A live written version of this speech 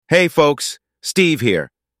Hey folks, Steve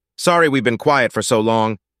here. Sorry we've been quiet for so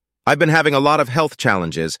long. I've been having a lot of health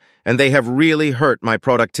challenges, and they have really hurt my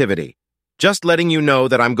productivity. Just letting you know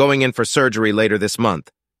that I'm going in for surgery later this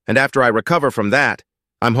month, and after I recover from that,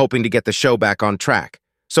 I'm hoping to get the show back on track.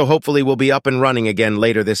 So hopefully we'll be up and running again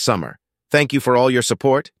later this summer. Thank you for all your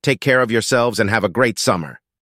support, take care of yourselves, and have a great summer.